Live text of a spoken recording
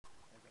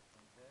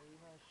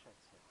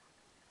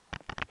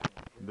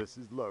This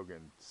is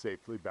Logan,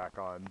 safely back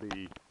on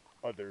the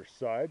other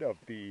side of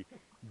the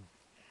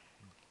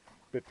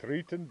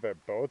Betreten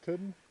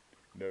Verboten,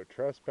 no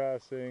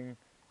trespassing,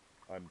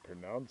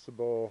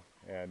 unpronounceable,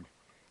 and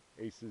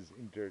Aces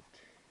in Dirt.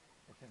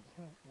 Okay, I'm just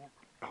gonna walk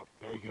Oh,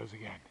 there he goes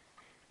again.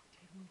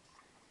 10 meters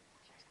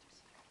just to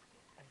see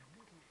if I get a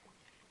little bit.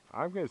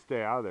 I'm gonna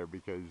stay out of there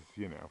because,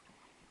 you know,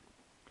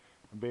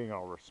 I'm being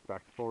all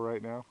respectful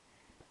right now.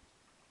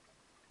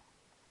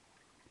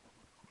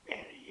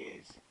 There he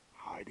is,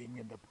 hiding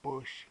in the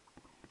bush.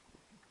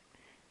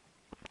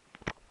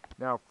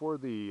 Now, for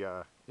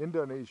the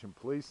Indonesian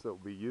police that will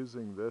be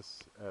using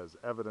this as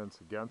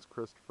evidence against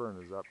Christopher in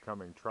his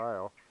upcoming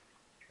trial,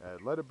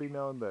 let it be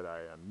known that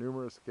I, on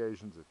numerous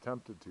occasions,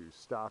 attempted to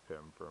stop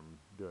him from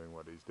doing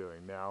what he's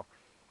doing now,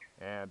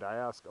 and I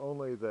ask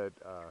only that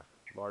a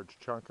large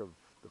chunk of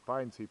the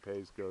fines he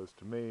pays goes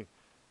to me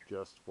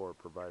just for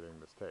providing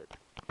this tape.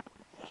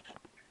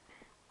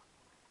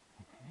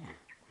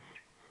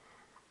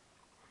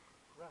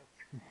 Right.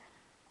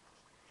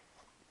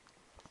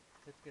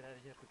 Let's get out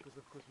of here because,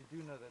 of course, we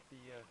do know that the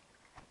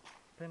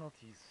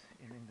penalties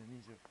in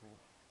Indonesia for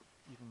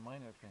even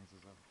minor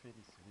offences are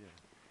fairly severe.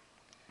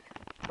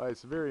 By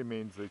severe, he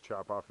means they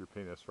chop off your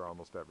penis for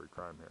almost every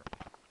crime here.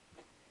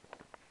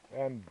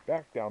 And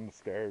back down the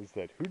stairs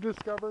that who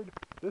discovered?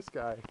 This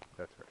guy.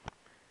 That's right.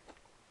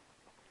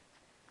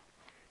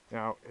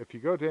 Now, if you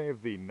go to any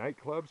of the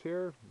nightclubs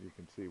here, you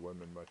can see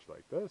women much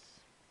like this.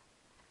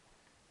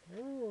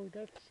 Oh,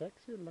 that's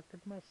sexy. Look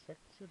at my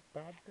sexy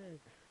body. It's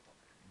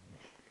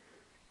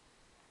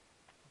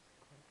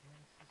quite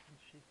nice,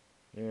 isn't she?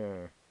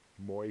 Yeah,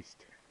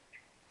 moist.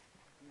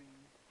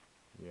 Green.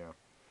 Yeah.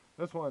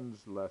 This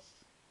one's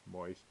less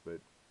moist,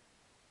 but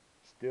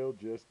still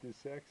just as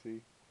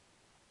sexy.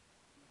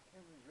 The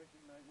camera's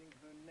recognizing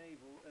her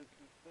navel as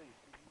her face.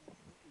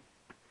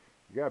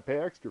 You gotta pay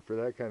extra for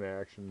that kind of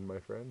action, my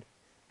friend.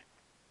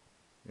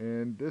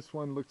 And this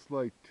one looks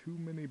like too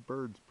many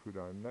birds put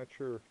on. I'm not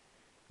sure.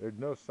 There's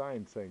no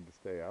sign saying to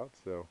stay out,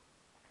 so.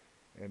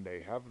 And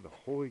they have the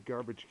holy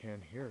garbage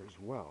can here as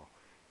well.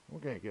 We're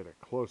gonna get a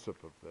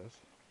close-up of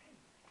this.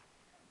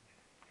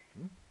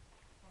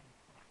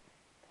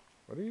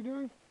 What are you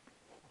doing?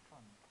 I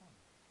found a coin.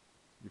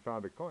 You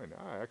found a coin.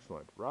 Ah,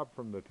 excellent. Rob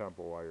from the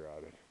temple while you're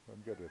at it.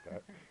 I'm good with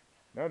that.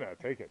 No,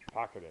 take it.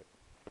 Pocket it.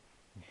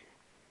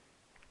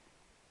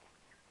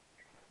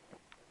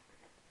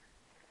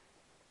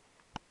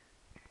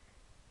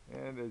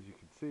 And as you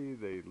can see,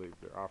 they leave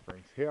their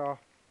offerings here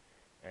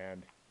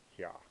and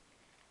here.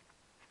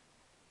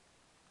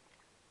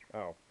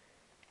 Oh.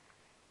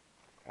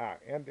 Ah,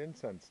 and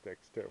incense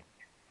sticks too.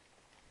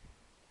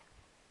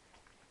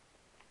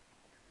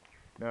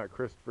 Now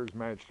Christopher's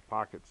managed to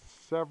pocket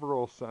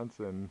several cents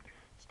in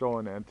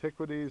stolen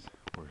antiquities.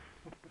 Oh,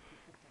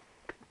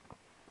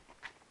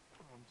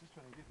 I'm just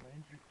trying to get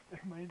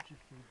my entry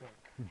fee back.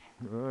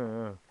 Oh,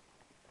 yeah.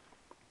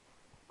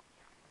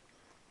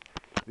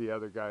 The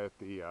other guy at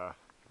the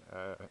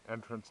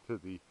entrance to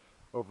the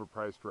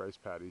overpriced rice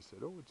patty said,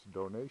 "Oh, it's a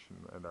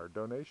donation, and our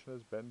donation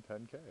has been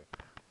 10K."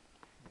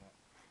 Yeah.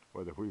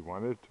 Whether we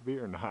wanted it to be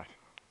or not.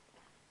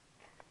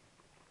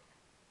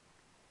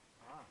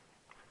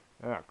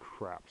 Ah,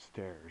 crap,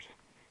 stairs.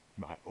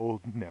 My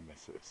old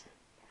nemesis.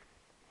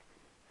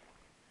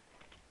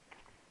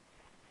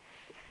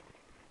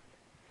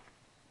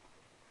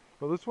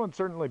 Well, this one's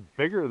certainly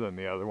bigger than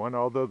the other one,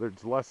 although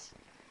there's less.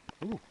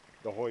 Ooh,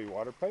 the holy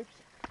water pipes.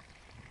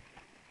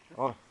 This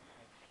Oh. is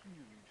a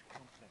huge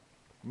complex.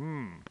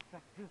 Mmm. In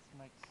fact, this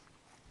makes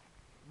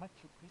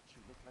Machu Picchu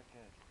look like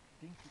a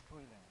dinky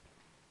toyland.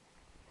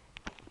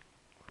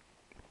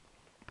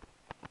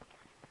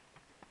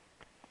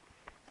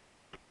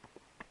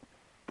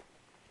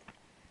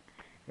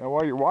 Now,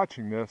 while you're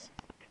watching this,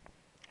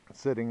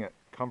 sitting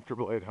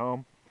comfortably at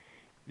home,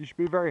 you should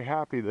be very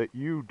happy that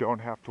you don't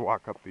have to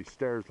walk up these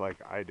stairs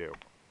like I do.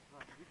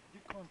 Right, you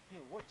can't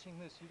feel, watching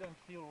this, you don't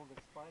feel all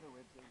the spider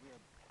webs that we're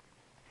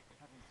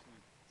having to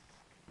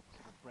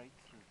sort of break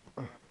through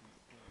to get up these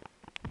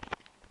stairs.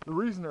 The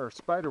reason there are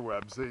spider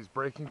webs that he's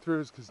breaking through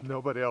is because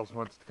nobody else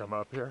wants to come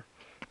up here,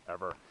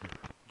 ever.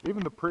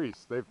 Even the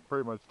priests, they've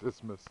pretty much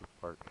dismissed this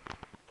part.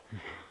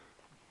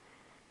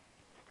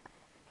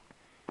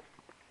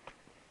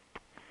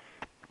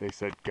 They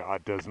said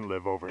God doesn't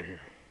live over here.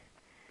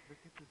 Look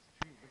at this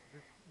tree.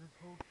 This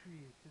whole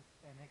tree is just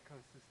an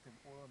ecosystem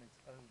all on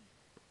its own.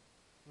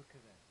 Look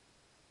at that.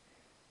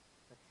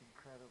 That's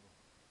incredible.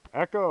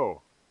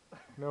 Echo!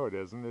 No, it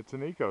isn't. It's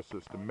an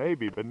ecosystem,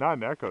 maybe, but not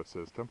an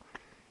ecosystem.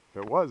 If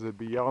it was, it'd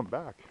be yelling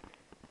back.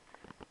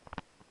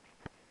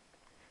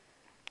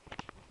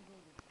 Look at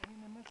all this. I mean,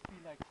 there must be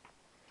like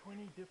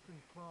 20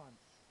 different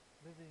plants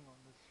living on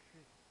this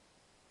tree.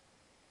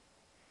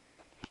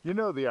 You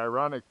know, the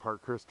ironic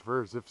part,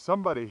 Christopher, is if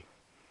somebody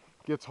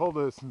gets hold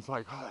of this and is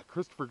like, "Oh, that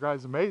Christopher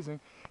guy's amazing,"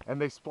 and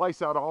they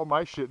splice out all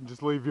my shit and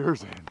just leave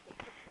yours in,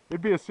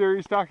 it'd be a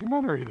serious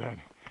documentary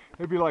then.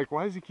 They'd be like,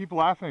 "Why does he keep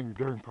laughing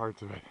during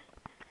parts of it?"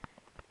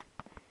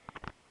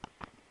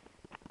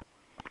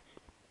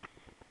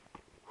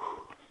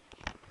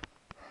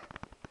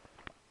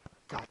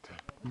 God,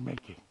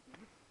 Make it.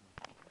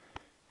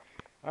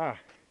 Ah,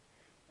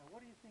 Now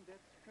what do you think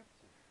that's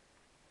scripted?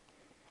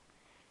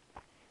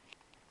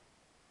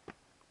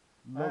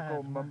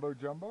 local no. mumbo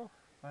jumbo?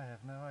 I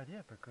have no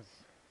idea because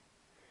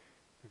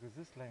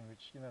this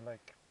language, you know,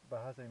 like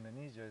Bahasa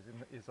Indonesia is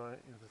is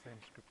the same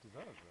script as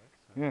ours, right?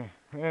 So Yeah,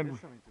 and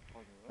there's something to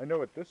ponder, I right? know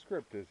what this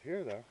script is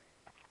here though.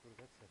 What does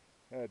that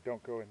say?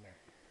 Don't go in there.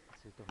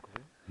 So don't go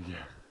in.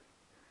 Yeah.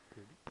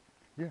 Really?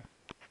 Yeah.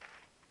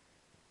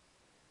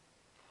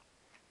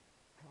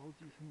 How old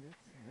do you think that's?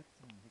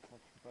 Looks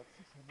like it's about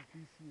 600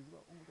 BC as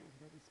well. Oh, there's a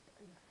bloody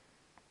spider.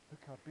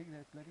 Look how big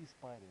that bloody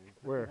spider is.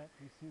 Look Where? at that.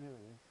 You see, there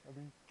it is. I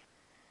mean,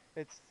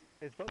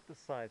 it's not the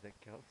size that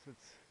counts.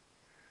 It's,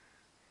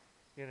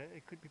 you know,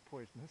 it could be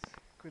poisonous.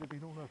 Could have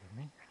been all over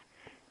me.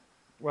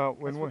 Well,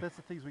 when That's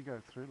the things we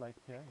go through, like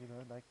here, you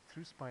know, like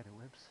through spider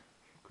webs.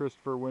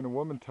 Christopher, when a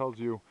woman tells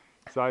you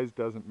size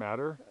doesn't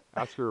matter,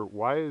 ask her,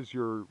 why is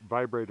your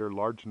vibrator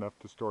large enough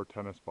to store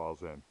tennis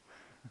balls in?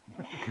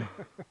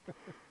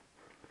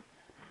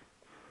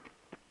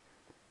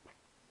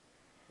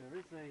 There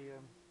is a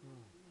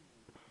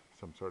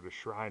Some sort of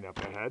shrine up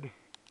ahead.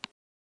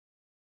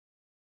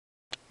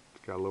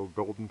 It's got a little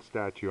golden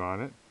statue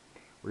on it.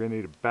 We're going to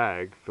need a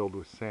bag filled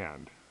with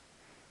sand.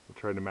 We'll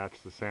try to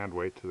match the sand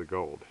weight to the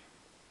gold.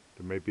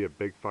 There may be a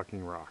big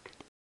fucking rock.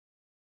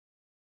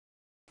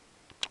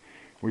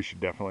 We should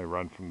definitely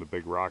run from the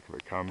big rock if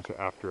it comes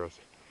after us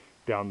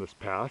down this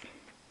path.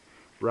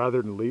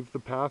 Rather than leave the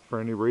path for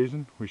any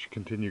reason, we should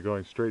continue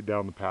going straight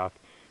down the path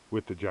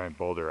with the giant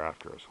boulder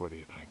after us. What do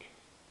you think?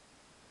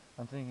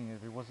 I'm thinking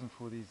if it wasn't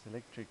for these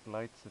electric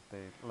light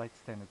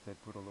standards they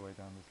put all the way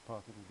down this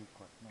path, it would be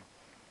quite nice.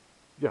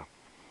 Yeah.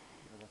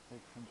 But that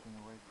takes something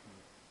away from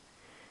it.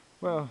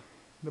 Well,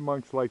 the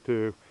monks like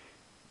to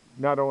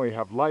not only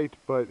have light,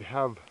 but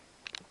have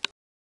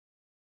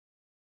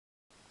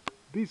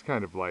these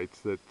kind of lights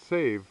that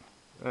save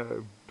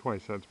 20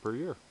 cents per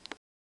year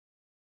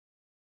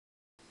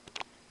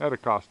at a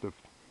cost of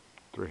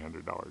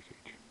 $300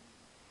 each.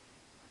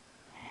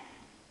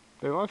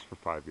 They last for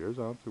 5 years.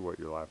 I don't see what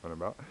you're laughing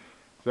about.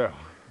 So, Did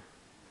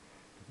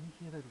you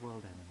hear that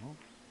wild animal?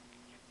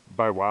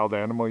 by wild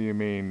animal you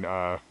mean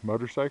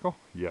motorcycle?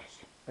 Yes.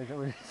 Is that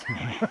what it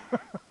is?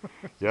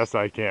 Yes,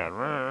 I can.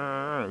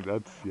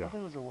 That's, I yeah. thought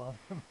it was a wild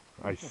animal.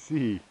 I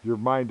see. Your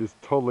mind is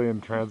totally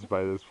entranced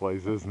by this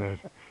place, isn't it?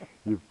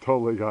 You've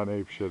totally gone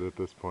apeshit at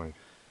this point.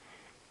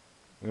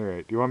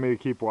 Alright, do you want me to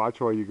keep watch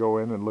while you go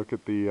in and look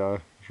at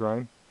the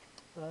shrine?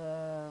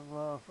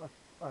 Well,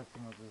 I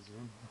think I'll just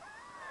zoom.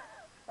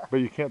 But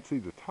you can't see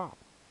the top.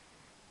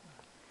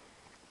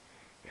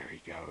 There he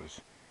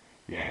goes.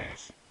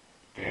 Yes.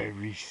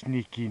 Very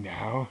sneaky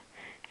now.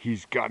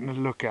 He's gotten a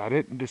look at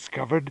it and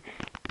discovered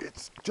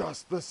it's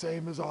just the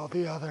same as all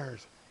the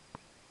others.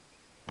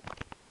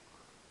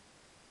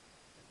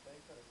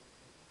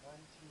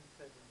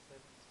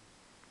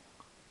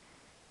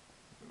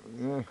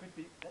 Yeah.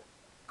 That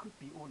could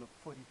be all of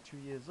 42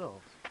 years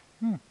old.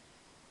 Hmm.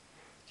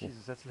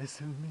 Jesus, that's less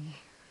than me.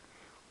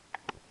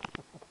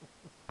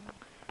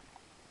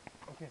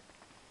 Okay.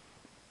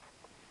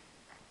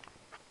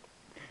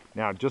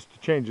 Now, just to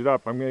change it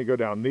up, I'm going to go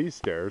down these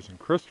stairs, and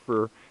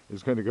Christopher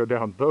is going to go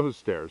down those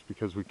stairs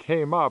because we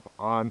came up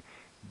on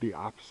the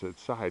opposite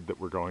side that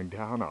we're going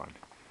down on.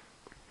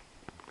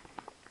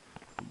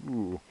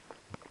 Ooh.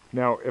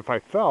 Now, if I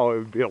fell, it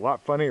would be a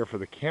lot funnier for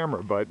the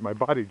camera, but my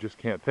body just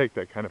can't take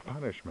that kind of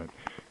punishment.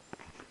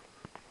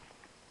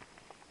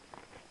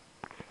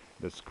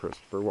 This is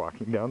Christopher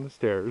walking down the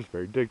stairs,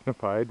 very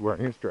dignified,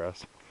 wearing his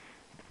dress.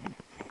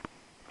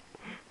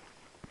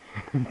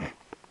 Appropriately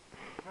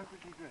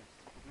dressed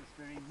for this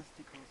very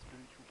mystical,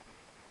 spiritual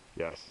place.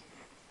 Yes.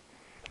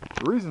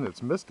 The reason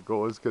it's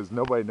mystical is because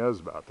nobody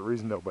knows about it. The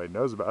reason nobody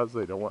knows about it is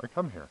they don't want to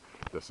come here.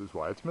 This is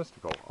why it's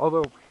mystical.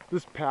 Although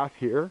this path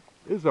here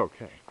is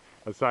okay.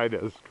 Aside,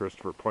 as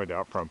Christopher pointed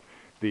out, from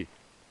the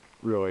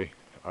really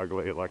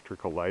ugly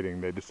electrical lighting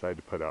they decided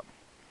to put up.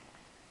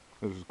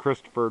 This is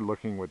Christopher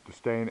looking with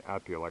disdain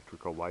at the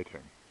electrical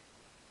lighting.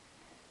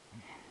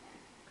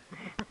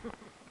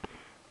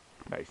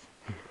 Nice.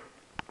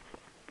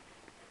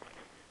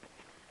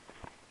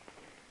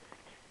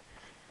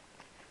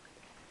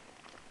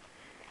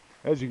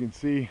 As you can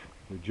see,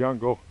 the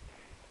jungle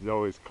is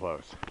always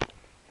close.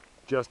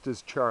 Just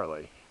as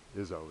Charlie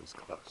is always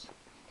close.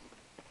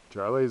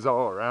 Charlie is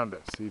all around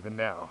us, even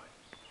now.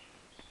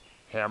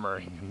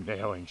 Hammering and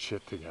nailing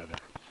shit together.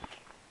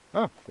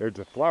 Oh, there's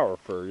a flower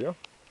for you.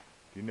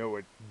 Do you know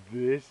what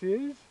this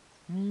is?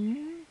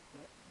 No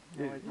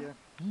idea.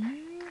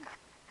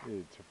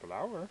 It's a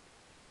flower.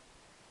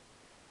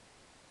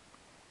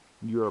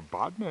 You're a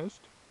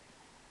botanist.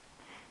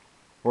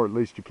 Or at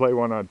least you play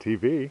one on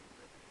TV.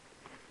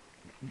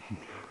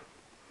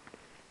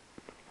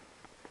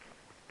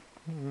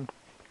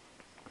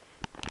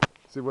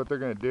 See what they're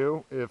going to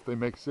do if they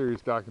make a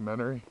serious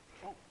documentary?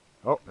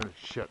 Oh, and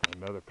shit,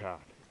 another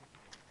path.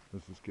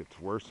 This just gets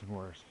worse and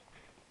worse.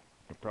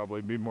 There'll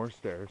probably be more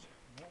stairs.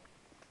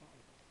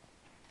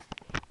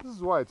 This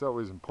is why it's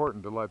always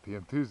important to let the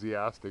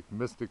enthusiastic,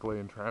 mystically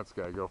entranced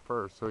guy go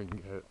first so he can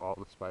get all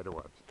the spider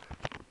webs.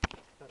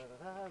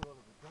 Da-da-da-da, all of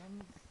the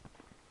guns.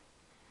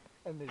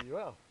 And there you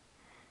are.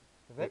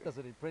 If that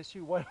doesn't impress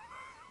you, what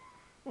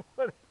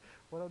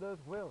on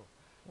earth will?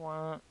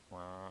 Wah,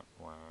 wah,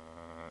 wah.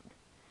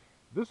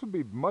 This would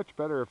be much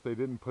better if they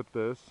didn't put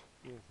this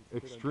Yes, it's a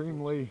bit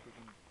extremely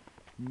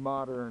unfortunate,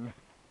 modern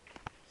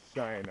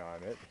sign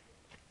on it.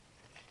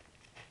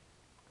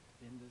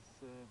 in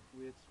this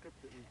weird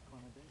script that we've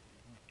connotated.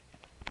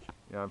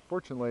 Yeah,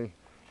 unfortunately,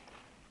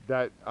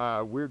 that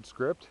weird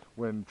script,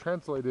 when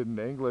translated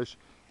into English,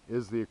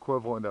 is the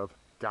equivalent of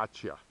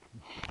gotcha.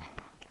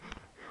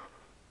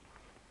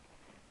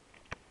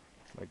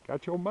 Like,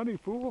 got your money,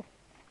 fool.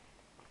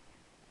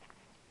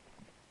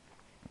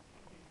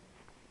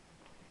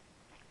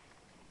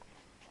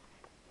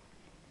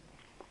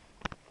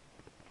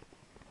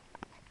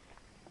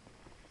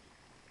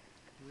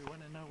 Do we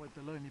want to know what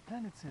the Lonely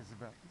Planet says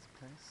about this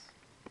place?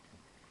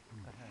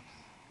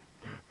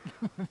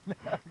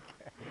 Perhaps.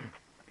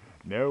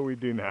 No, we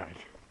do not.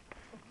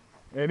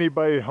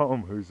 Anybody at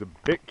home who's a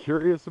bit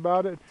curious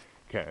about it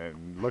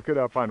can look it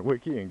up on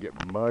Wiki and get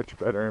much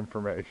better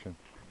information.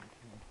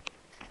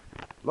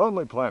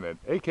 Lonely Planet,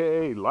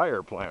 aka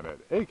Liar Planet,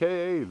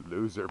 aka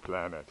Loser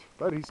Planet.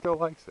 But he still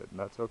likes it, and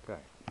that's okay.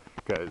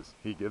 Because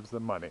he gives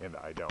them money and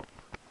I don't.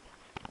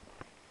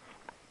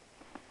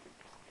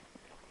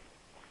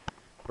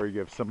 Or you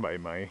give somebody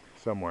money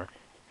somewhere.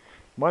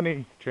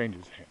 Money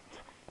changes hands.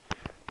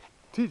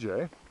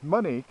 TJ,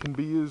 money can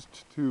be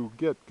used to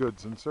get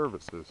goods and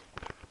services.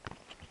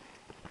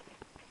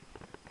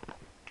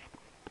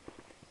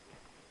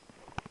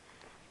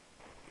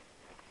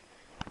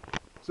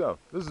 So,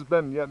 this has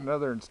been yet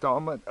another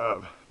installment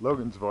of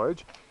Logan's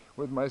Voyage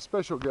with my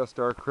special guest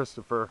star,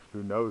 Christopher,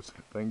 who knows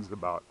things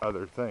about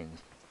other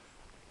things,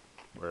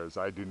 whereas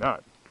I do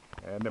not,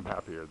 and am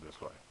happier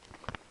this way.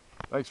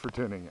 Thanks for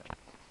tuning in.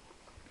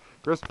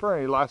 Christopher,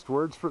 any last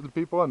words for the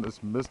people in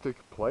this mystic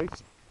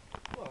place?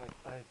 Well,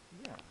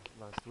 yeah,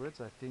 last words.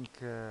 I think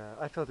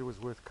I felt it was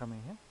worth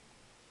coming here.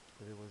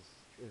 That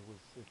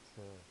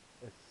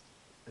it's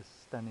a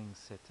stunning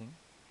setting,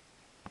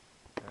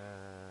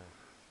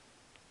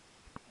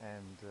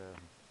 and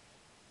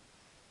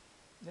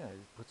yeah,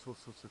 it puts all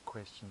sorts of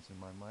questions in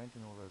my mind,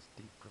 and all those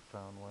deep,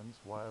 profound ones.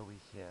 Why are we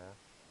here?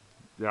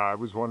 Yeah, I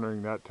was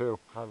wondering that too.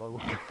 How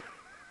long?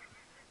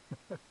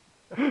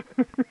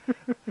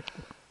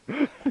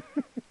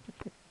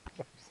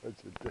 Such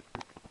a dick.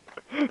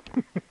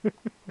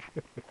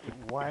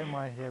 Why am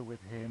I here with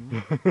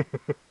him?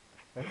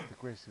 That's the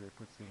question that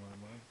puts in my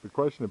mind. The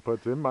question it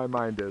puts in my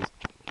mind is,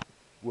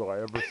 will I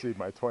ever see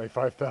my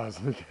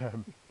 25,000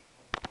 again?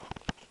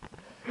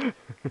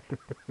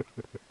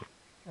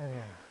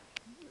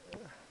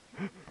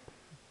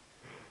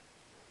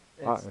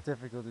 It's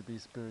difficult to be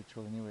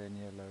spiritual anywhere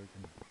near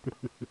Logan.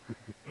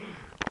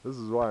 This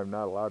is why I'm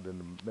not allowed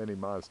into many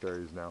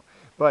monasteries now.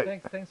 But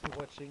Thanks for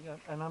watching,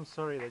 and I'm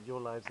sorry that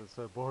your lives are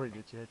so boring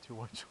that you had to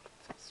watch all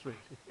of this, really.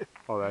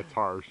 oh, that's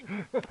harsh.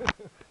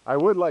 I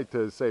would like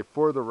to say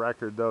for the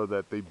record, though,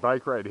 that the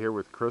bike ride here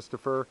with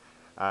Christopher,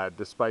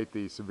 despite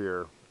the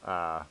severe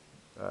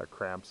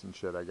cramps and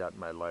shit I got in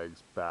my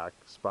legs, back,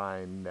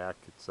 spine, neck,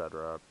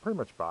 etc., pretty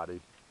much body,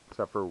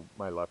 except for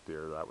my left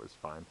ear, that was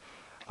fine.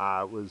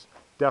 It was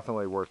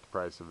definitely worth the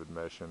price of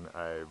admission.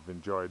 I've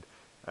enjoyed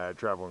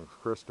traveling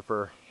with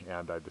Christopher,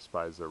 and I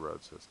despise the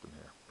road system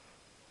here.